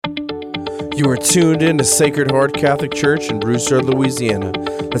You are tuned in to Sacred Heart Catholic Church in Broussard, Louisiana.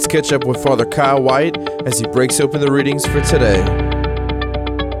 Let's catch up with Father Kyle White as he breaks open the readings for today.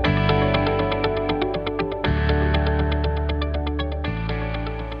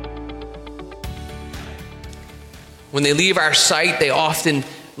 When they leave our sight, they often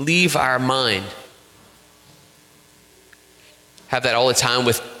leave our mind. Have that all the time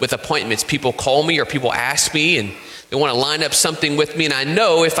with appointments. People call me or people ask me and they want to line up something with me, and I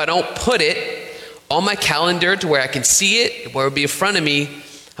know if I don't put it on my calendar to where I can see it, where it'll be in front of me,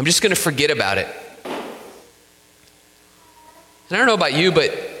 I'm just going to forget about it. And I don't know about you,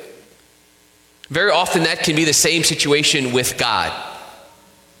 but very often that can be the same situation with God.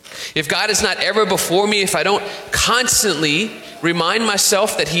 If God is not ever before me, if I don't constantly remind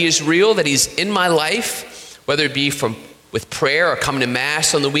myself that He is real, that He's in my life, whether it be with prayer or coming to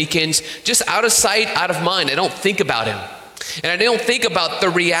Mass on the weekends, just out of sight, out of mind, I don't think about Him. And I don't think about the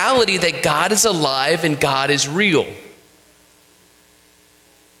reality that God is alive and God is real.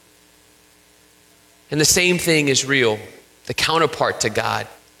 And the same thing is real, the counterpart to God.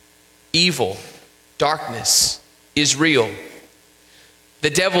 Evil, darkness is real.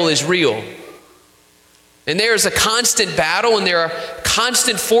 The devil is real. And there is a constant battle, and there are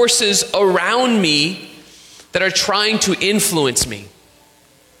constant forces around me that are trying to influence me.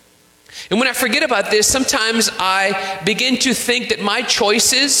 And when I forget about this, sometimes I begin to think that my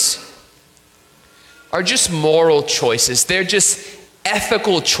choices are just moral choices. They're just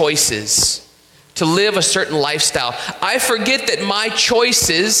ethical choices to live a certain lifestyle. I forget that my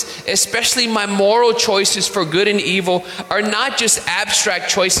choices, especially my moral choices for good and evil, are not just abstract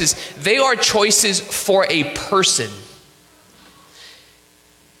choices. They are choices for a person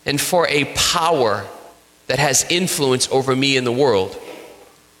and for a power that has influence over me in the world.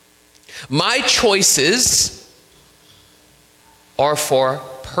 My choices are for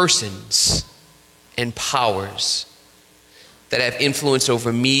persons and powers that have influence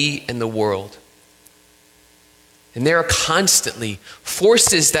over me and the world. And there are constantly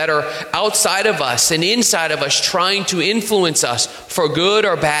forces that are outside of us and inside of us trying to influence us for good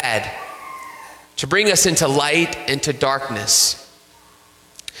or bad, to bring us into light and to darkness.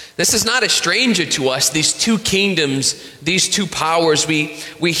 This is not a stranger to us, these two kingdoms, these two powers we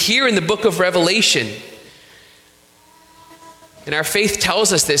hear in the book of Revelation. And our faith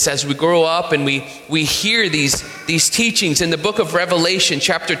tells us this as we grow up and we hear these teachings in the book of Revelation,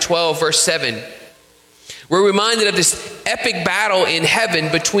 chapter 12, verse 7. We're reminded of this epic battle in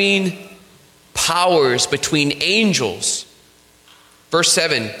heaven between powers, between angels. Verse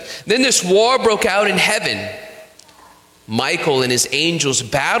 7, then this war broke out in heaven. Michael and his angels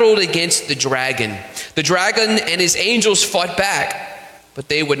battled against the dragon. The dragon and his angels fought back, but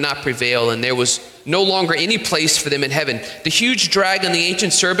they would not prevail, and there was no longer any place for them in heaven. The huge dragon, the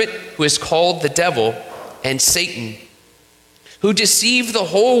ancient serpent, who is called the devil and Satan, who deceived the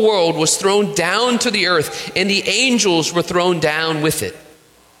whole world, was thrown down to the earth, and the angels were thrown down with it.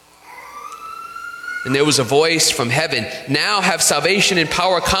 And there was a voice from heaven, now have salvation and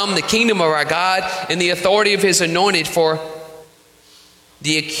power come, the kingdom of our God and the authority of His anointed, for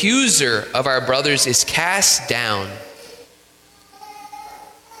the accuser of our brothers is cast down,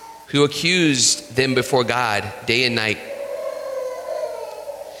 who accused them before God day and night.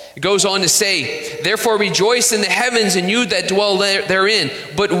 It goes on to say, therefore rejoice in the heavens and you that dwell therein.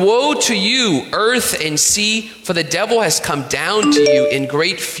 But woe to you, earth and sea, for the devil has come down to you in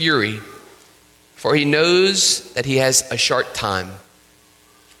great fury, for he knows that he has a short time.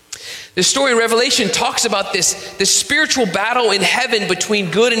 The story in Revelation talks about this spiritual battle in heaven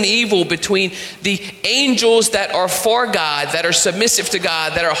between good and evil, between the angels that are for God, that are submissive to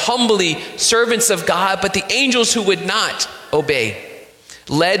God, that are humbly servants of God, but the angels who would not obey,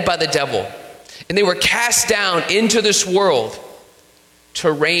 led by the devil. And they were cast down into this world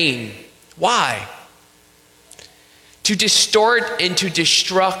to reign. Why? To distort and to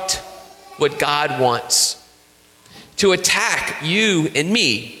destruct what God wants, to attack you and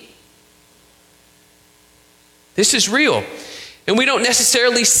me. This is real. And we don't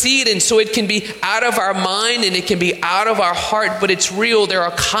necessarily see it, and so it can be out of our mind and it can be out of our heart, but it's real. There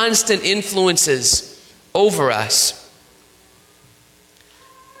are constant influences over us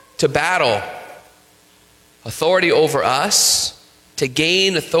to battle authority over us, to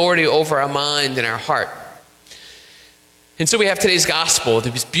gain authority over our mind and our heart. And so we have today's gospel,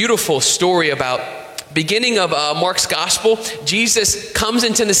 this beautiful story about beginning of Mark's gospel. Jesus comes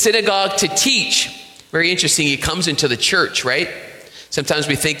into the synagogue to teach. Very interesting, he comes into the church, right? Sometimes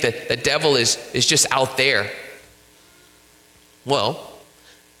we think that the devil is just out there. Well,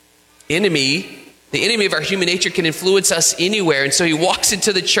 enemy The enemy of our human nature can influence us anywhere. And so he walks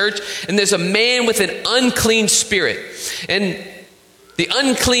into the church, and there's a man with an unclean spirit. And the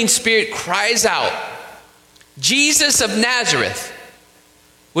unclean spirit cries out, "Jesus of Nazareth,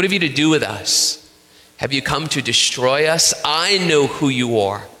 what have you to do with us? Have you come to destroy us? I know who you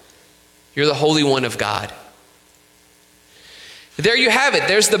are. You're the Holy One of God." There you have it.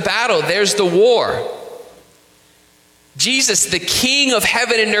 There's the battle. There's the war. Jesus, the King of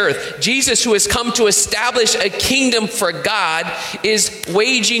heaven and earth, Jesus who has come to establish a kingdom for God, is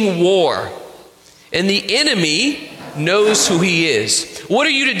waging war. And the enemy knows who he is. What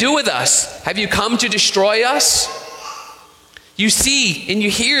are you to do with us? Have you come to destroy us? You see and you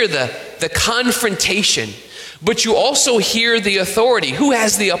hear the confrontation, but you also hear the authority. Who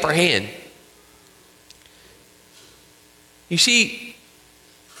has the upper hand? You see,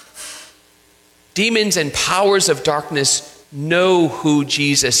 demons and powers of darkness know who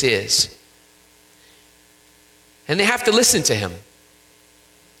Jesus is. And they have to listen to him. And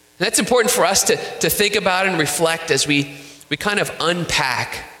that's important for us to think about and reflect as we kind of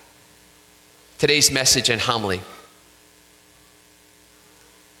unpack today's message and homily.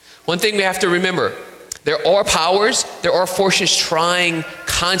 One thing we have to remember, there are powers, there are forces trying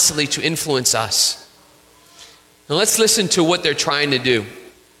constantly to influence us. And let's listen to what they're trying to do.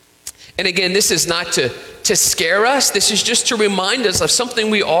 And again, this is not to scare us. This is just to remind us of something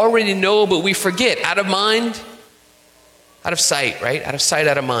we already know, but we forget. Out of mind, out of sight, right? Out of sight,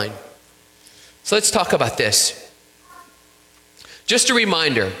 out of mind. So let's talk about this. Just a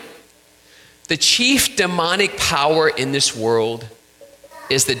reminder, the chief demonic power in this world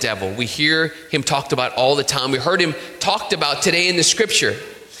is the devil. We hear him talked about all the time. We heard him talked about today in the scripture.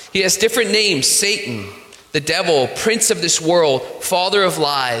 He has different names: Satan, the devil, prince of this world, father of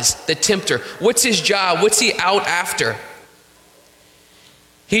lies, the tempter. What's his job? What's he out after?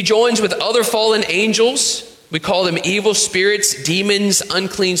 He joins with other fallen angels. We call them evil spirits, demons,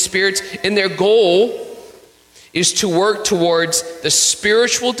 unclean spirits. And their goal is to work towards the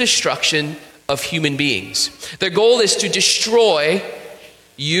spiritual destruction of human beings. Their goal is to destroy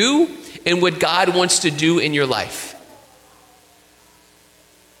you and what God wants to do in your life.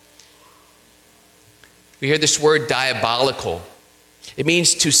 We hear this word diabolical. It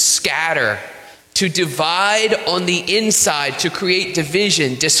means to scatter, to divide on the inside, to create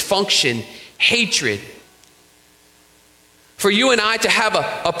division, dysfunction, hatred. For you and I to have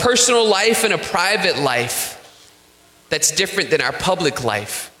a personal life and a private life that's different than our public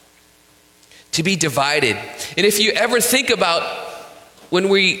life. To be divided. And if you ever think about when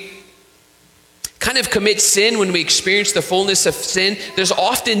we kind of commit sin, when we experience the fullness of sin, there's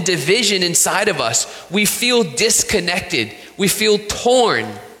often division inside of us. We feel disconnected. We feel torn.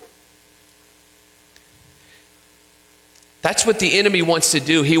 That's what the enemy wants to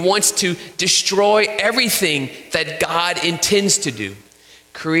do. He wants to destroy everything that God intends to do.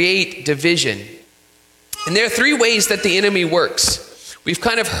 Create division. And there are three ways that the enemy works. We've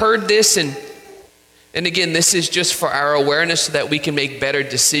kind of heard this, and again, this is just for our awareness so that we can make better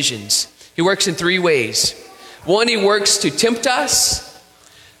decisions. He works in three ways. One, he works to tempt us.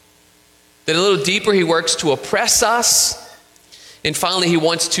 Then a little deeper, he works to oppress us. And finally, he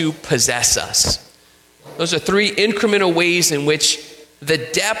wants to possess us. Those are three incremental ways in which the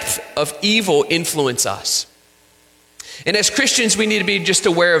depth of evil influence us. And as Christians, we need to be just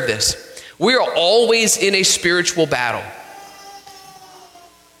aware of this. We are always in a spiritual battle.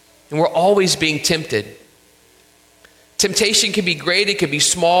 And we're always being tempted. Temptation can be great, it can be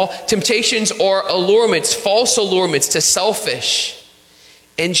small. Temptations are allurements, false allurements to selfish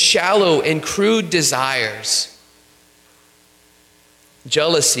and shallow and crude desires.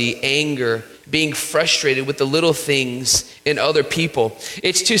 Jealousy, anger, being frustrated with the little things in other people.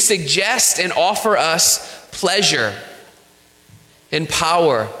 It's to suggest and offer us pleasure and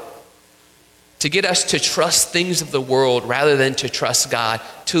power, to get us to trust things of the world rather than to trust God,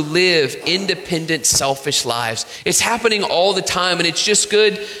 to live independent, selfish lives. It's happening all the time, and it's just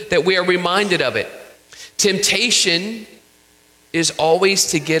good that we are reminded of it. Temptation is always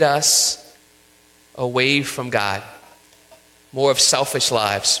to get us away from God, more of selfish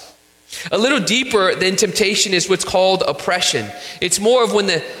lives. A little deeper than temptation is what's called oppression. It's more of when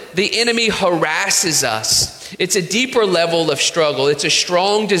the enemy harasses us. It's a deeper level of struggle. It's a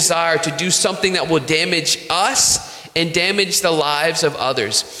strong desire to do something that will damage us and damage the lives of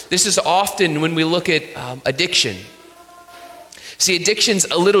others. This is often when we look at addiction. See, addiction's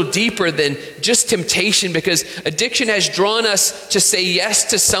a little deeper than just temptation, because addiction has drawn us to say yes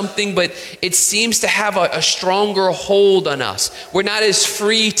to something, but it seems to have a stronger hold on us. We're not as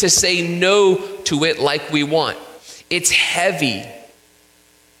free to say no to it like we want. It's heavy.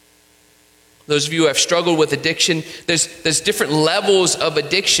 Those of you who have struggled with addiction, there's different levels of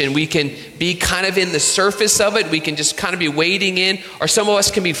addiction. We can be kind of in the surface of it. We can just kind of be wading in. Or some of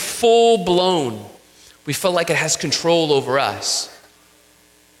us can be full blown. We feel like it has control over us.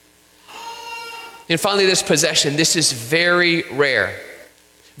 And finally, this possession. This is very rare.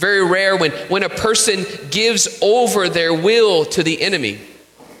 Very rare when a person gives over their will to the enemy.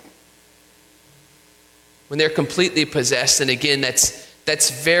 When they're completely possessed. And again,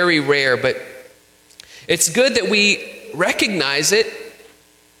 that's very rare, but it's good that we recognize it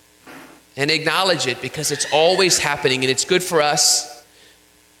and acknowledge it, because it's always happening, and it's good for us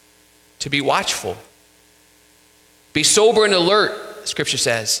to be watchful. Be sober and alert, Scripture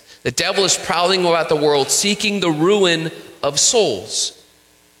says. The devil is prowling about the world, seeking the ruin of souls.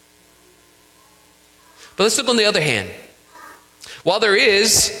 But let's look on the other hand. While there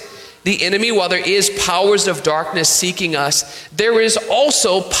is the enemy, while there is powers of darkness seeking us, there is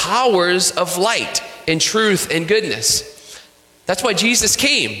also powers of light and truth and goodness. That's why Jesus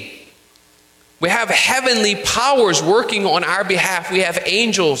came. We have heavenly powers working on our behalf. We have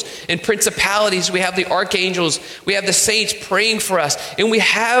angels and principalities. We have the archangels. We have the saints praying for us. And we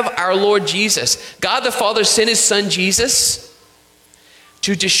have our Lord Jesus. God the Father sent his Son Jesus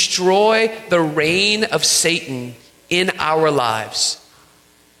to destroy the reign of Satan in our lives.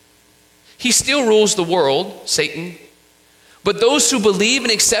 He still rules the world, Satan. But those who believe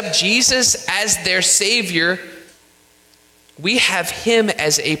and accept Jesus as their Savior, we have him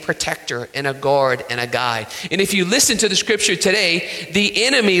as a protector and a guard and a guide. And if you listen to the Scripture today, the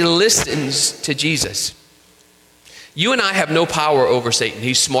enemy listens to Jesus. You and I have no power over Satan.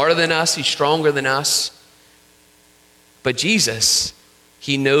 He's smarter than us. He's stronger than us. But Jesus,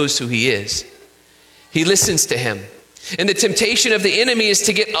 he knows who he is. He listens to him. And the temptation of the enemy is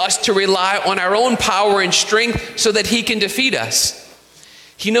to get us to rely on our own power and strength so that he can defeat us.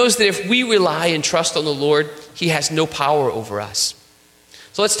 He knows that if we rely and trust on the Lord, he has no power over us.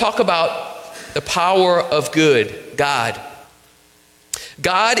 So let's talk about the power of good, God.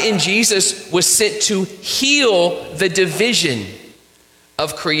 God in Jesus was sent to heal the division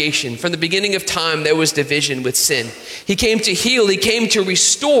of creation. From the beginning of time, there was division with sin. He came to heal, he came to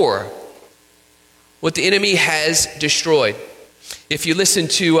restore what the enemy has destroyed. If you listen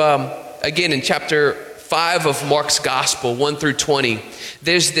to, again, in chapter 5 of Mark's Gospel, 1 through 20,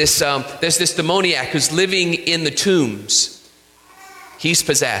 there's this demoniac who's living in the tombs. He's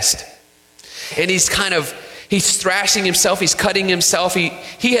possessed. And he's thrashing himself, he's cutting himself.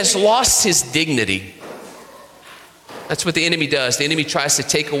 He has lost his dignity. That's what the enemy does. The enemy tries to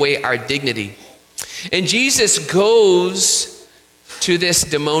take away our dignity. And Jesus goes to this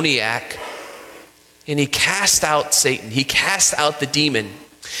demoniac, and he cast out Satan. He cast out the demon.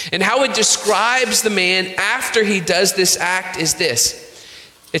 And how it describes the man after he does this act is this.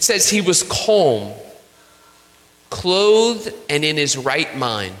 It says he was calm, clothed, and in his right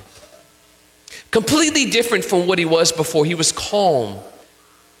mind. Completely different from what he was before. He was calm.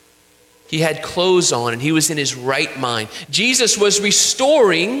 He had clothes on, and he was in his right mind. Jesus was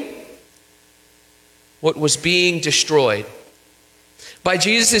restoring what was being destroyed. By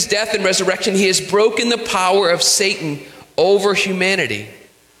Jesus' death and resurrection, he has broken the power of Satan over humanity.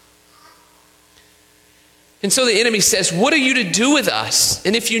 And so the enemy says, what are you to do with us?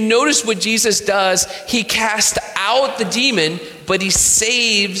 And if you notice what Jesus does, he casts out the demon, but he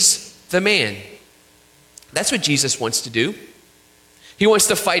saves the man. That's what Jesus wants to do. He wants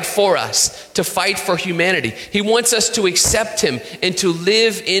to fight for us, to fight for humanity. He wants us to accept him and to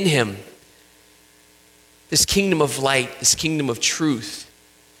live in him. This kingdom of light, this kingdom of truth,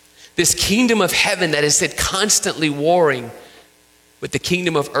 this kingdom of heaven that is constantly warring with the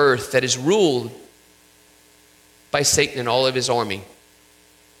kingdom of earth that is ruled by Satan and all of his army.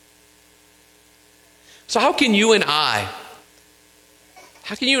 So how can you and I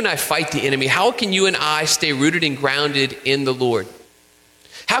fight the enemy? How can you and I stay rooted and grounded in the Lord?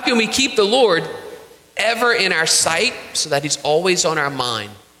 How can we keep the Lord ever in our sight so that he's always on our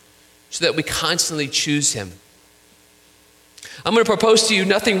mind, so that we constantly choose him? I'm going to propose to you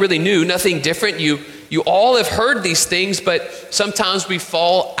nothing really new, nothing different. You all have heard these things, but sometimes we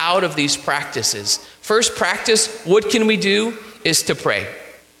fall out of these practices. First practice, what can we do, is to pray.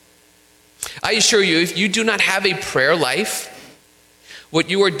 I assure you, if you do not have a prayer life, what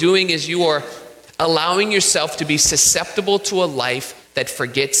you are doing is you are allowing yourself to be susceptible to a life that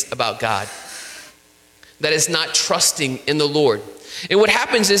forgets about God, that is not trusting in the Lord. And what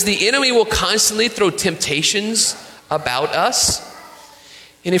happens is the enemy will constantly throw temptations about us.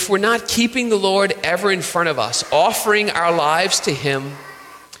 And if we're not keeping the Lord ever in front of us, offering our lives to him,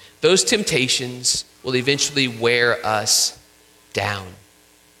 those temptations will eventually wear us down.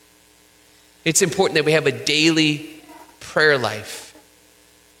 It's important that we have a daily prayer life.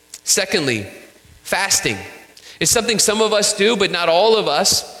 Secondly, fasting. It's something some of us do, but not all of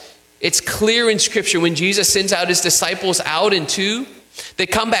us. It's clear in Scripture when Jesus sends out his disciples out in two, they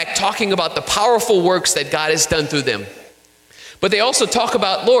come back talking about the powerful works that God has done through them. But they also talk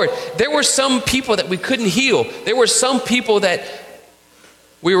about, Lord, there were some people that we couldn't heal. There were some people that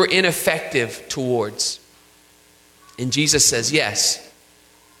we were ineffective towards. And Jesus says, yes,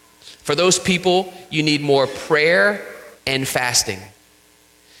 for those people, you need more prayer and fasting.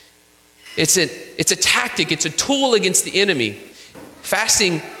 It's a tactic, it's a tool against the enemy.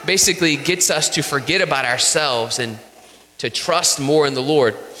 Fasting basically gets us to forget about ourselves and to trust more in the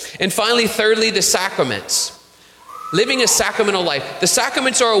Lord. And finally, thirdly, the sacraments. Living a sacramental life. The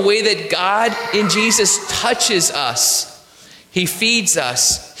sacraments are a way that God in Jesus touches us. He feeds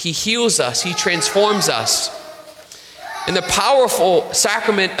us. He heals us. He transforms us. And the powerful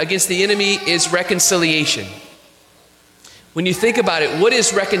sacrament against the enemy is reconciliation. When you think about it, what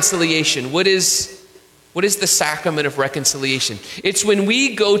is reconciliation? What is the sacrament of reconciliation? It's when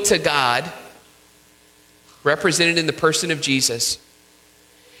we go to God, represented in the person of Jesus,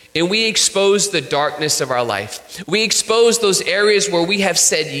 and we expose the darkness of our life. We expose those areas where we have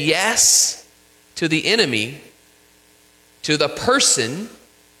said yes to the enemy, to the person.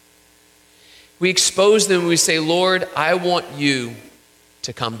 We expose them and we say, Lord, I want you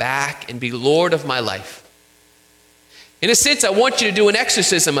to come back and be Lord of my life. In a sense, I want you to do an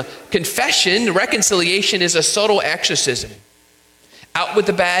exorcism. A confession, reconciliation is a subtle exorcism. Out with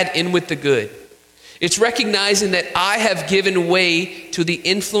the bad, in with the good. It's recognizing that I have given way to the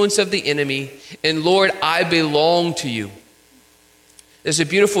influence of the enemy, and Lord, I belong to you. There's a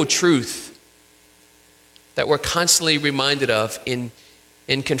beautiful truth that we're constantly reminded of in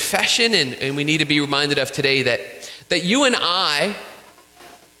confession, and we need to be reminded of today that you and I,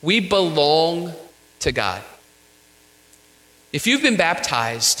 we belong to God. If you've been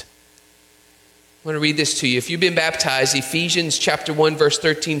baptized, I want to read this to you. If you've been baptized, Ephesians chapter 1, verse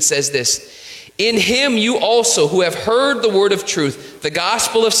 13 says this, in him you also, who have heard the word of truth, the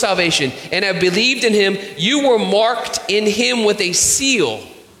gospel of salvation, and have believed in him, you were marked in him with a seal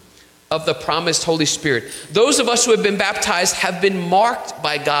of the promised Holy Spirit. Those of us who have been baptized have been marked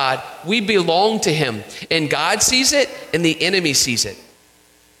by God. We belong to him, and God sees it, and the enemy sees it.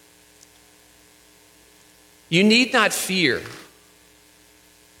 You need not fear,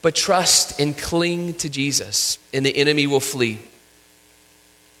 but trust and cling to Jesus, and the enemy will flee.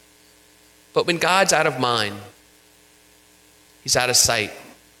 But when God's out of mind, he's out of sight.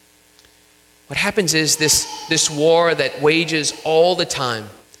 What happens is this war that wages all the time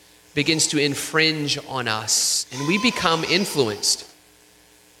begins to infringe on us, and we become influenced.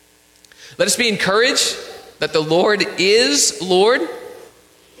 Let us be encouraged that the Lord is Lord,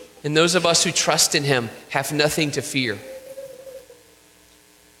 and those of us who trust in him have nothing to fear.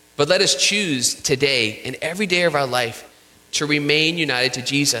 But let us choose today and every day of our life to remain united to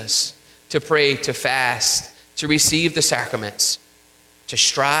Jesus, to pray, to fast, to receive the sacraments, to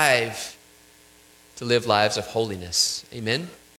strive to live lives of holiness. Amen.